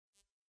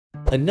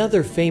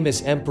Another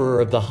famous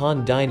emperor of the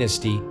Han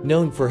Dynasty,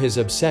 known for his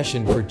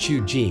obsession for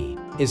Cuji,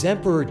 is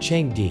Emperor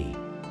Chengdi.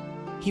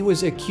 He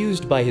was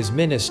accused by his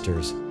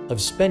ministers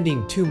of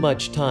spending too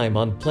much time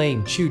on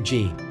playing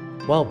Cuji,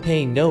 while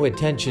paying no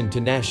attention to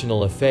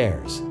national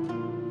affairs.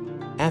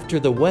 After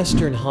the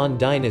Western Han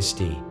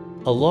Dynasty,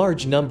 a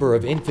large number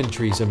of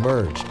infantries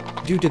emerged,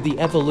 due to the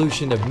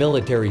evolution of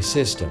military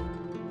system.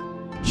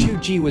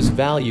 Cuji was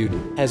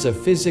valued as a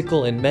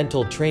physical and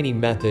mental training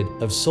method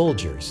of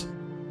soldiers.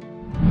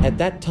 At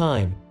that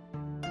time,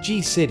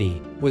 Ji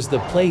City was the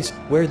place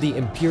where the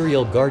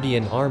Imperial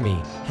Guardian Army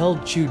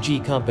held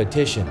Cuji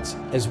competitions,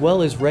 as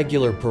well as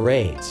regular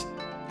parades.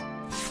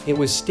 It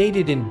was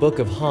stated in Book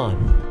of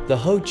Han, the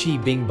Ho Chi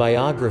Bing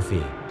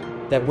biography,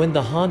 that when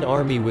the Han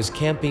army was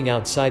camping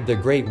outside the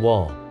Great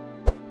Wall,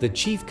 the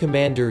chief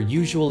commander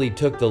usually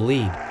took the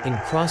lead in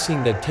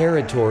crossing the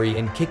territory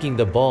and kicking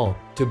the ball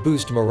to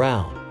boost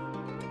morale.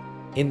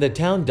 In the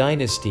Tang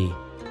Dynasty,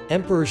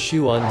 Emperor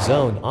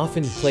Xuanzong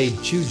often played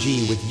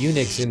Cuji with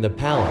eunuchs in the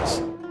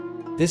palace.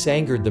 This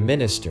angered the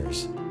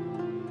ministers.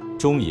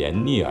 忠言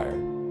逆耳，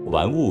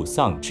玩物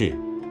丧志。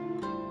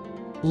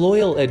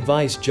 Loyal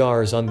advice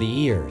jars on the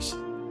ears.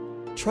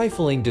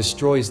 Trifling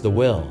destroys the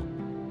will.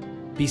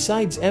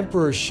 Besides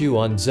Emperor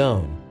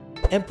Xuanzong,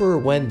 Emperor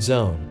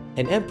Wenzong,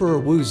 and Emperor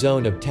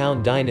Wuzong of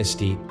Tang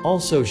Dynasty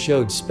also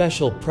showed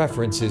special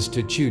preferences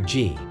to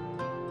Cuji.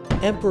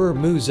 Emperor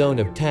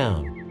Muzong of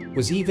Tang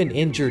was even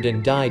injured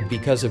and died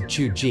because of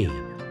Cuji.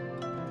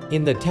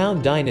 In the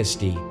Tang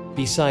Dynasty,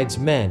 besides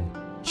men,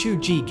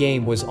 Cuji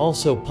game was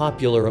also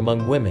popular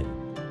among women.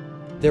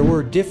 There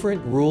were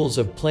different rules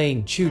of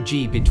playing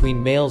Cuji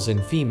between males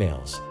and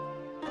females.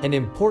 An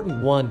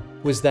important one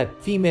was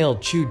that female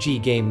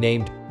Cuji game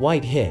named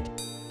White Hit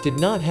did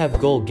not have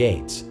goal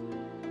gates.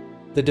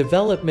 The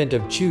development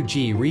of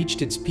Cuji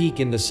reached its peak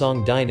in the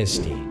Song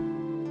Dynasty.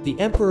 The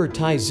Emperor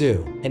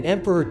Taizu and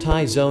Emperor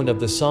Taizong of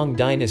the Song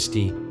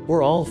Dynasty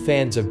were all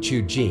fans of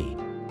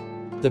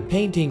Cuji. The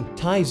painting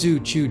Taizu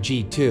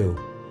Cuji II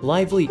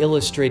lively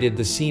illustrated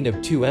the scene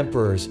of two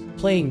emperors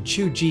playing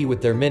Cuji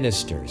with their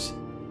ministers.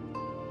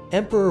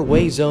 Emperor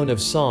Weizong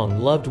of Song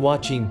loved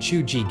watching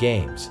Cuji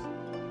games.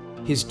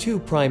 His two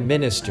prime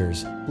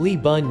ministers, Li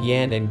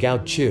Bunyan and Gao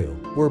Chu,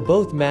 were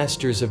both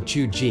masters of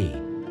Cuji.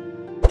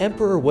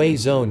 Emperor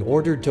Weizong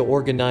ordered to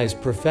organize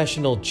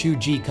professional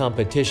Cuji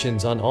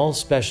competitions on all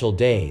special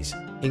days,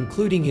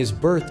 including his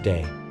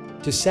birthday,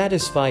 to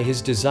satisfy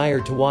his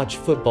desire to watch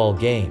football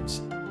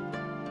games.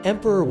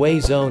 Emperor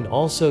Weizong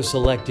also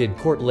selected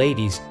court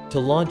ladies to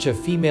launch a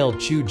female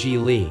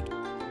Cuji league,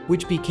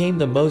 which became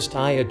the most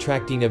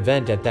eye-attracting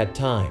event at that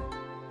time.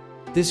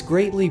 This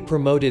greatly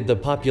promoted the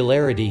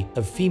popularity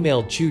of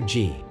female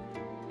Cuji.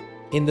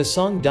 In the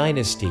Song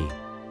Dynasty,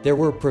 there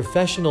were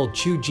professional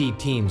Cuji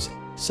teams,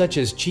 such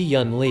as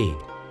Qiyun League,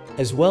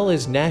 as well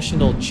as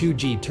national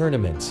Cuji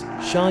tournaments,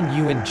 Shan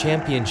Yuan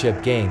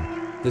Championship game,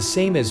 the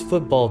same as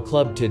football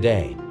club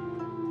today.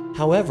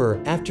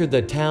 However, after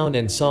the Tang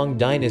and Song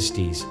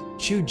dynasties,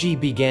 Cuji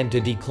began to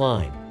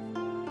decline.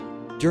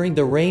 During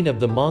the reign of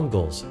the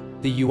Mongols,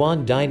 the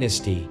Yuan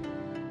dynasty,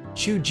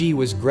 Cuji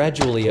was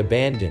gradually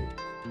abandoned.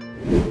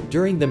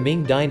 During the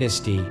Ming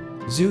dynasty,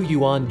 Zhu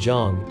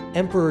Yuanzhang,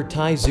 Emperor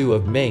Taizu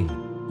of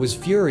Ming, was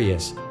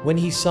furious when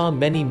he saw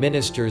many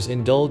ministers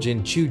indulge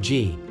in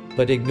Cuji,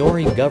 but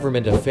ignoring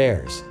government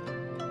affairs.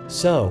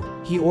 So,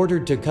 he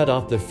ordered to cut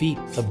off the feet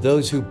of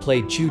those who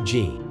played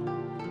Cuji.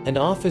 An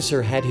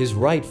officer had his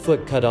right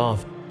foot cut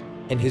off,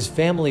 and his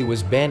family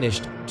was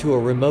banished to a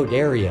remote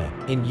area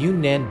in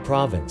Yunnan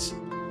province.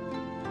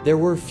 There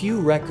were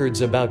few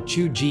records about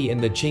Cuji in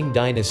the Qing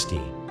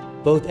dynasty.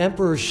 Both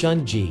Emperor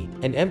Shunji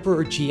and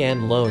Emperor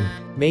Qianlong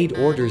made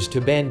orders to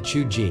ban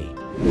Cuji.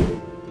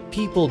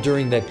 People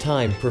during that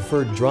time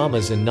preferred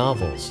dramas and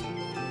novels.